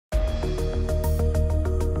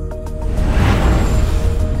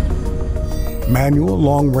Manual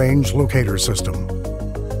Long-Range Locator System,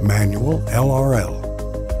 Manual LRL.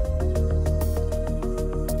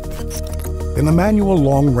 In the Manual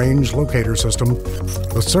Long-Range Locator System,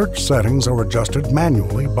 the search settings are adjusted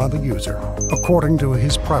manually by the user, according to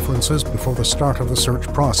his preferences before the start of the search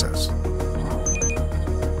process.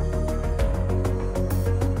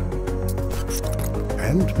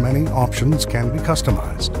 And many options can be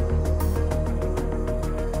customized.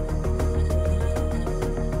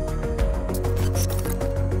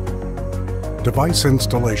 Device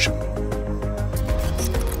installation.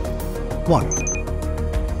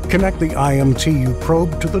 1. Connect the I.M.T.U.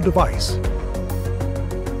 probe to the device.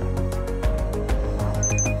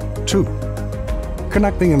 2.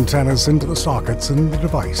 Connect the antennas into the sockets in the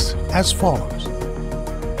device, as follows.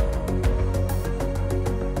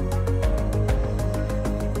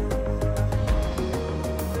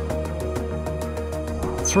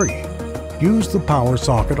 3. Use the power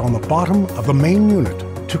socket on the bottom of the main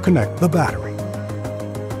unit to connect the battery.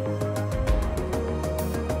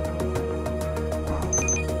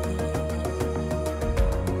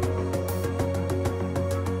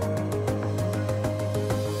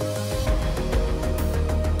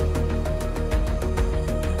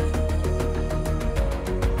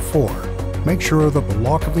 4. Make sure that the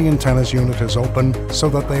lock of the antennas unit is open so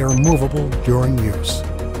that they are movable during use.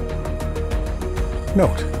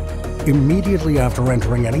 Note: immediately after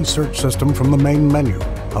entering any search system from the main menu,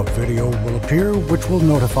 a video will appear which will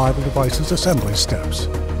notify the device's assembly steps.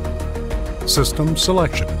 System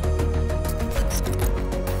selection.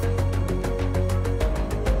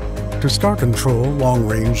 To start Control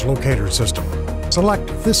Long-Range Locator System, select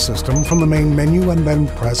this system from the main menu and then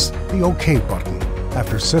press the OK button.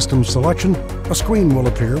 After system selection, a screen will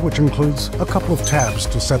appear which includes a couple of tabs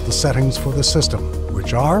to set the settings for the system,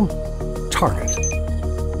 which are Target.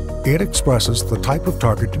 It expresses the type of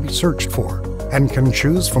target to be searched for and can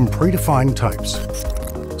choose from predefined types: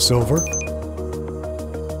 silver,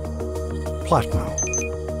 platinum,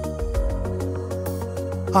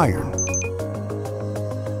 iron,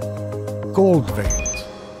 gold veins,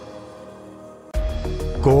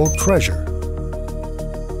 gold treasure,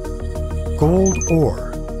 gold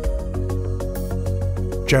ore,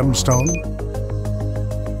 gemstone,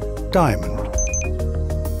 diamond,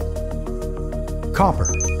 copper,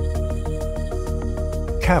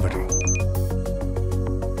 cavity,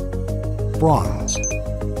 bronze.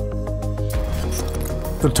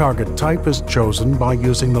 The target type is chosen by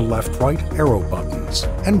using the left-right arrow buttons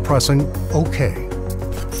and pressing OK.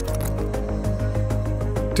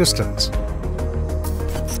 Distance.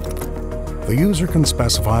 The user can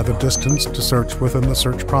specify the distance to search within the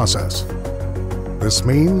search process. This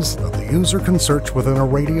means that the user can search within a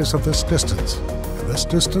radius of this distance. This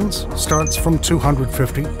distance starts from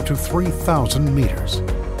 250 to 3,000 meters.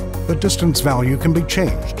 The distance value can be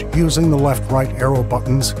changed using the left-right arrow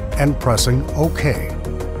buttons and pressing OK.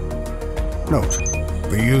 Note: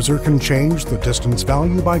 the user can change the distance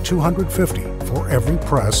value by 250 for every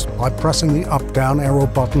press by pressing the up-down arrow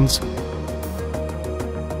buttons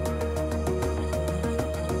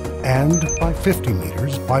and by 50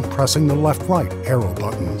 meters by pressing the left-right arrow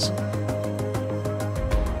buttons.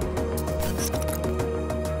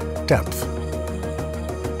 Depth.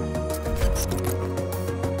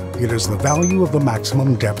 It is the value of the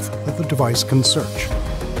maximum depth that the device can search.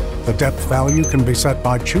 The depth value can be set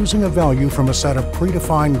by choosing a value from a set of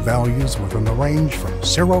predefined values within the range from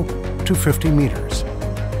 0 to 50 meters.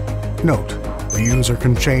 Note: the user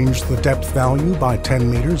can change the depth value by 10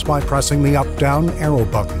 meters by pressing the up-down arrow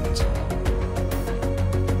buttons.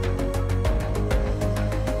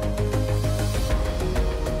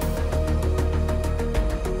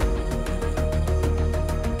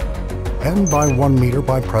 And by 1 meter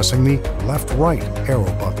by pressing the left-right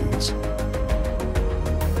arrow buttons.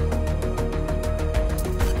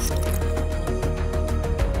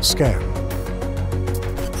 Scan.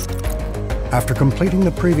 After completing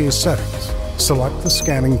the previous settings, select the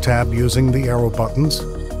Scanning tab using the arrow buttons,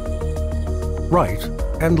 right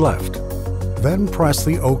and left. Then press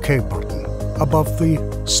the OK button above the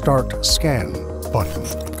Start Scan button.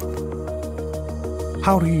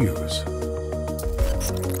 How to use.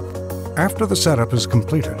 After the setup is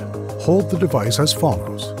completed, hold the device as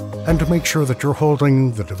follows, and to make sure that you're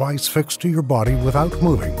holding the device fixed to your body without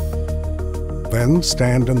moving. Then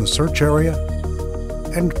stand in the search area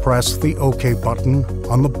and press the OK button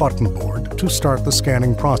on the button board to start the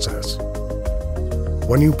scanning process.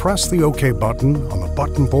 When you press the OK button on the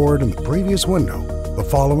button board in the previous window, the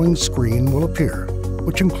following screen will appear,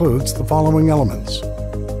 which includes the following elements.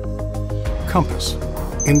 Compass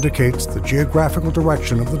indicates the geographical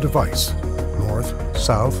direction of the device: north,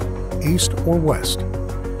 south, east or west.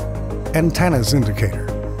 Antennas indicator.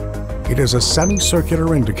 It is a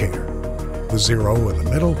semicircular indicator. The zero in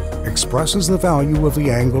the middle expresses the value of the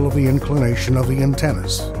angle of the inclination of the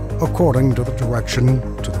antennas, according to the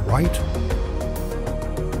direction to the right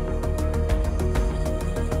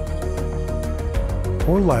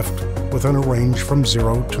or left within a range from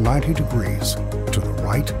 0 to 90 degrees to the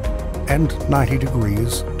right and 90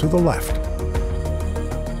 degrees to the left.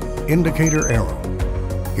 Indicator arrow.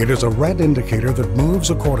 It is a red indicator that moves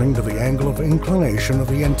according to the angle of inclination of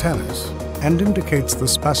the antennas and indicates the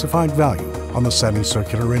specified value on the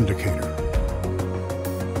semicircular indicator.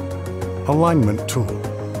 Alignment tool.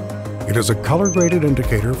 It is a color-graded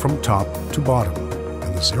indicator from top to bottom,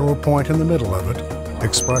 and the 0 point in the middle of it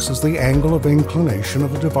expresses the angle of inclination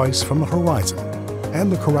of the device from the horizon,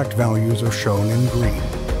 and the correct values are shown in green.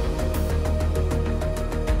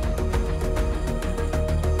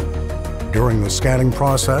 During the scanning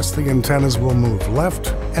process, the antennas will move left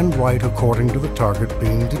and right according to the target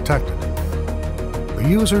being detected. The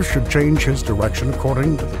user should change his direction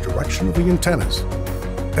according to the direction of the antennas.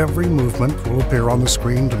 Every movement will appear on the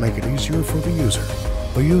screen to make it easier for the user.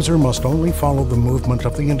 The user must only follow the movement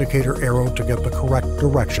of the indicator arrow to get the correct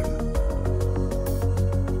direction.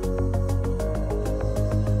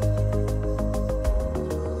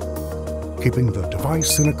 Keeping the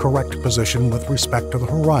device in a correct position with respect to the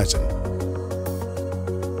horizon